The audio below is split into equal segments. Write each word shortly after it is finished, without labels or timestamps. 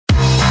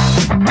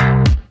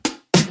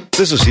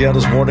This is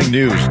Seattle's Morning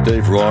News.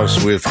 Dave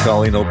Ross with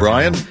Colleen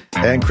O'Brien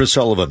and Chris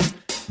Sullivan.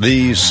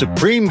 The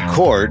Supreme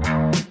Court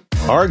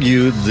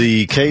argued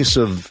the case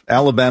of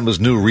Alabama's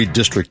new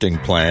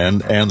redistricting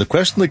plan, and the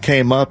question that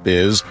came up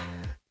is,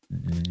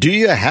 do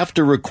you have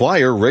to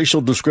require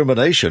racial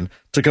discrimination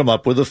to come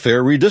up with a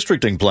fair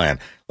redistricting plan?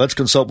 Let's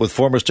consult with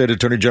former State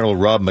Attorney General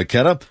Rob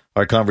McKenna.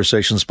 Our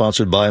conversation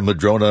sponsored by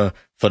Madrona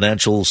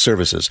Financial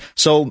Services.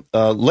 So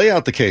lay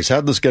out the case.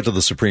 How did this get to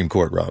the Supreme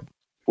Court, Rob?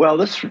 Well,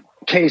 this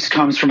case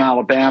comes from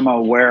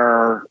Alabama,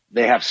 where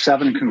they have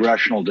 7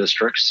 congressional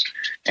districts,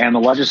 and the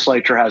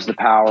legislature has the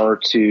power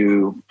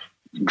to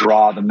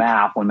draw the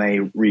map when they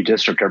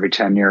redistrict every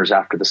 10 years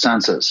after the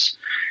census.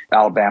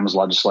 Alabama's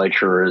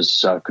legislature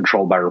is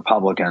controlled by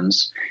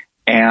Republicans,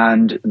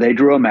 and they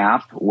drew a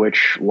map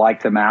which,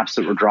 like the maps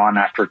that were drawn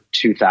after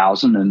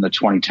 2000 in the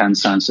 2010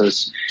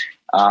 census,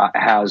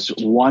 has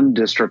 1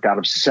 district out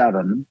of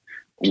 7,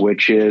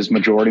 which is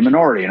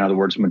majority-minority, in other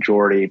words,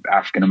 majority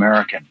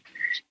African-American.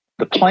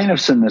 The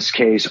plaintiffs in this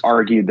case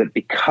argued that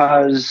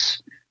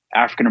because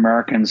African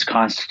Americans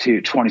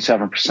constitute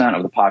 27%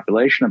 of the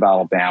population of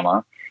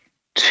Alabama,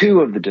 2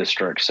 of the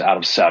districts out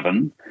of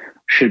 7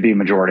 should be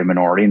majority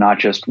minority, not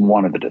just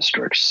 1 of the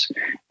districts.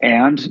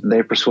 And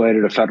they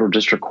persuaded a federal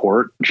district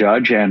court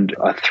judge and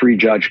a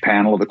 3-judge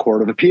panel of the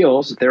Court of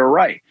Appeals that they were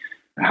right.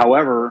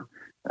 However,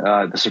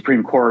 the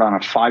Supreme Court, on a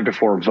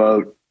 5-4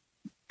 vote,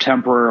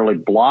 temporarily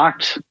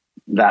blocked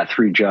that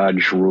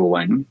 3-judge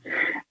ruling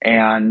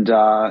and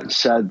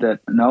said that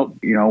no,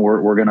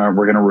 we're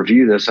gonna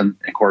review this, and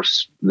of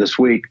course this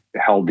week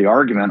held the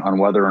argument on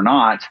whether or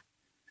not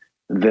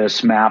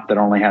this map that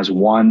only has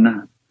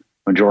 1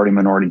 majority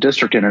minority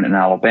district in it in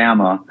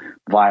Alabama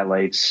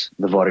violates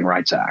the Voting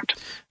Rights Act.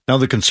 Now,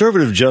 the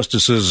conservative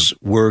justices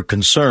were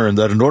concerned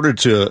that in order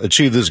to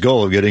achieve this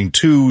goal of getting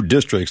 2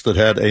 districts that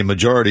had a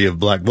majority of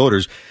black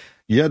voters,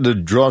 you had to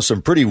draw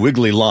some pretty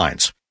wiggly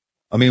lines.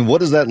 I mean, what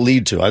does that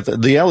lead to?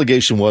 The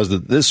allegation was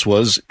that this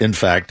was, in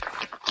fact,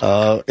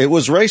 it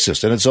was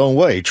racist in its own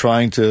way,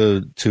 trying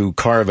to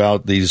carve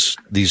out these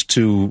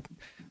 2,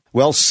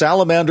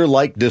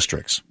 salamander-like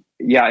districts.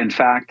 Yeah, in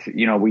fact,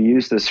 we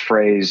use this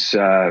phrase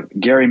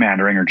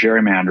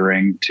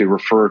gerrymandering to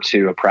refer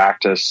to a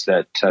practice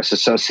that's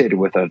associated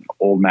with an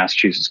old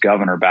Massachusetts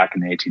governor back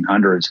in the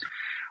 1800s,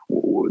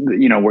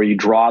 where you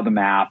draw the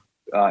map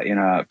in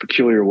a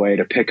peculiar way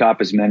to pick up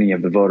as many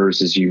of the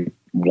voters as you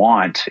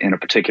want in a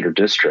particular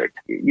district.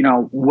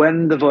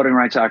 When the Voting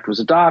Rights Act was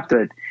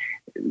adopted,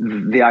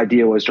 the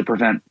idea was to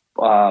prevent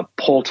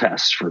poll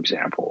tests, for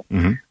example,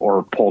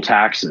 or poll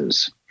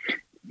taxes.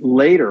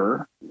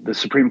 Later, the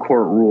Supreme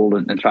Court ruled,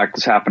 and in fact,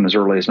 this happened as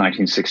early as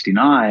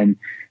 1969,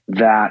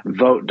 that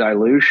vote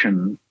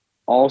dilution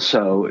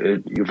also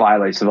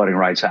violates the Voting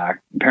Rights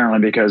Act,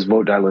 apparently because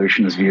vote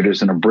dilution is viewed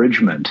as an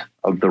abridgment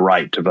of the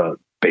right to vote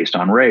based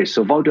on race.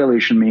 So vote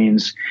dilution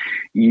means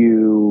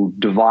you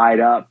divide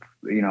up,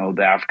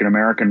 the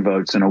African-American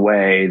votes in a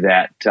way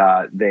that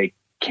they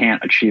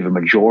can't achieve a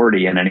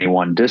majority in any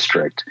one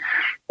district.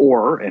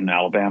 Or in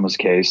Alabama's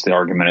case, the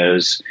argument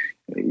is,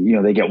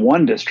 they get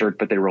 1 district,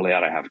 but they really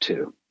ought to have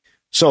 2.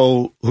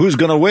 So who's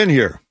going to win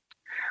here?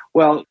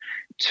 Well,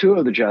 2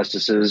 of the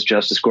justices,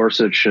 Justice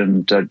Gorsuch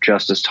and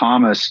Justice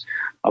Thomas,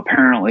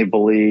 apparently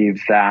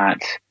believe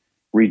that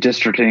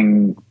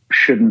redistricting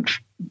shouldn't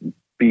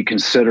be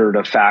considered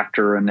a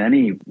factor in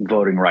any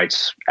Voting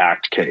Rights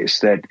Act case,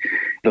 that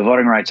the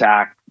Voting Rights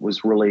Act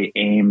was really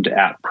aimed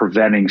at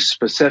preventing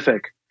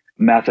specific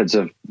methods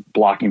of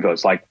blocking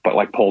votes, like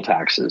poll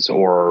taxes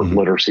or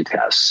literacy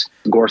tests.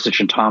 Gorsuch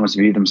and Thomas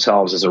view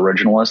themselves as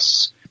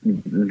originalists.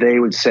 They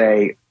would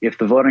say if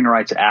the Voting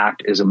Rights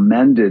Act is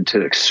amended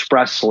to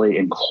expressly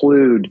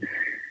include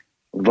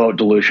vote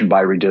dilution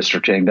by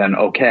redistricting, then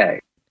okay.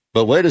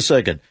 But wait a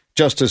second.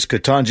 Justice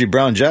Ketanji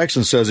Brown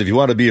Jackson says if you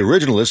want to be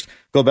originalist,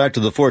 go back to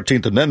the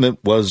 14th Amendment,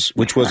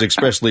 which was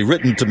expressly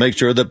written to make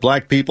sure that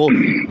black people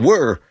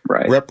were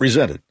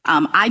represented.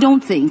 I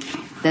don't think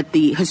that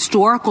the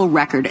historical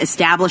record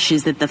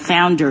establishes that the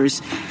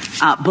founders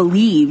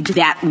believed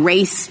that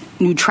race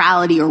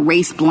neutrality or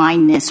race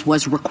blindness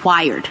was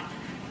required,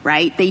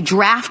 right? They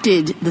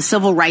drafted the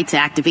Civil Rights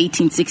Act of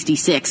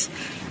 1866,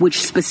 which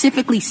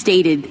specifically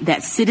stated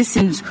that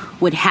citizens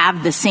would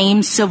have the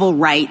same civil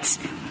rights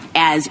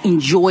as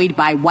enjoyed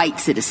by white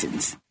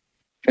citizens.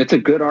 It's a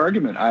good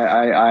argument.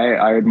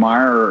 I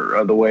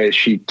admire the way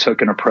she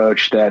took an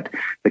approach that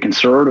the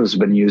conservatives have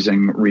been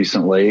using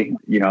recently,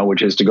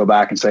 which is to go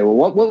back and say, well,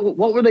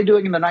 what were they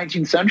doing in the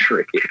 19th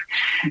century?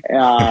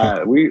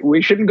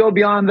 We shouldn't go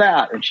beyond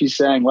that. And she's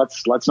saying,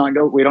 let's not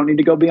go. We don't need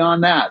to go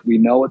beyond that. We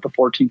know what the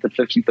 14th and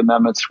 15th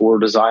Amendments were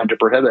designed to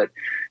prohibit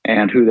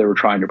and who they were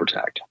trying to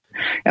protect.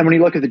 And when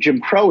you look at the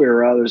Jim Crow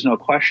era, there's no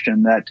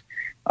question that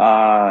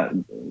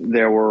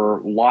there were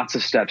lots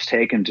of steps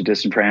taken to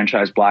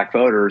disenfranchise black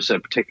voters,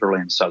 particularly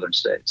in southern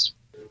states.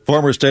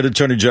 Former State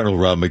Attorney General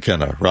Rob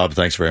McKenna. Rob,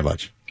 thanks very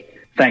much.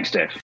 Thanks, Dave.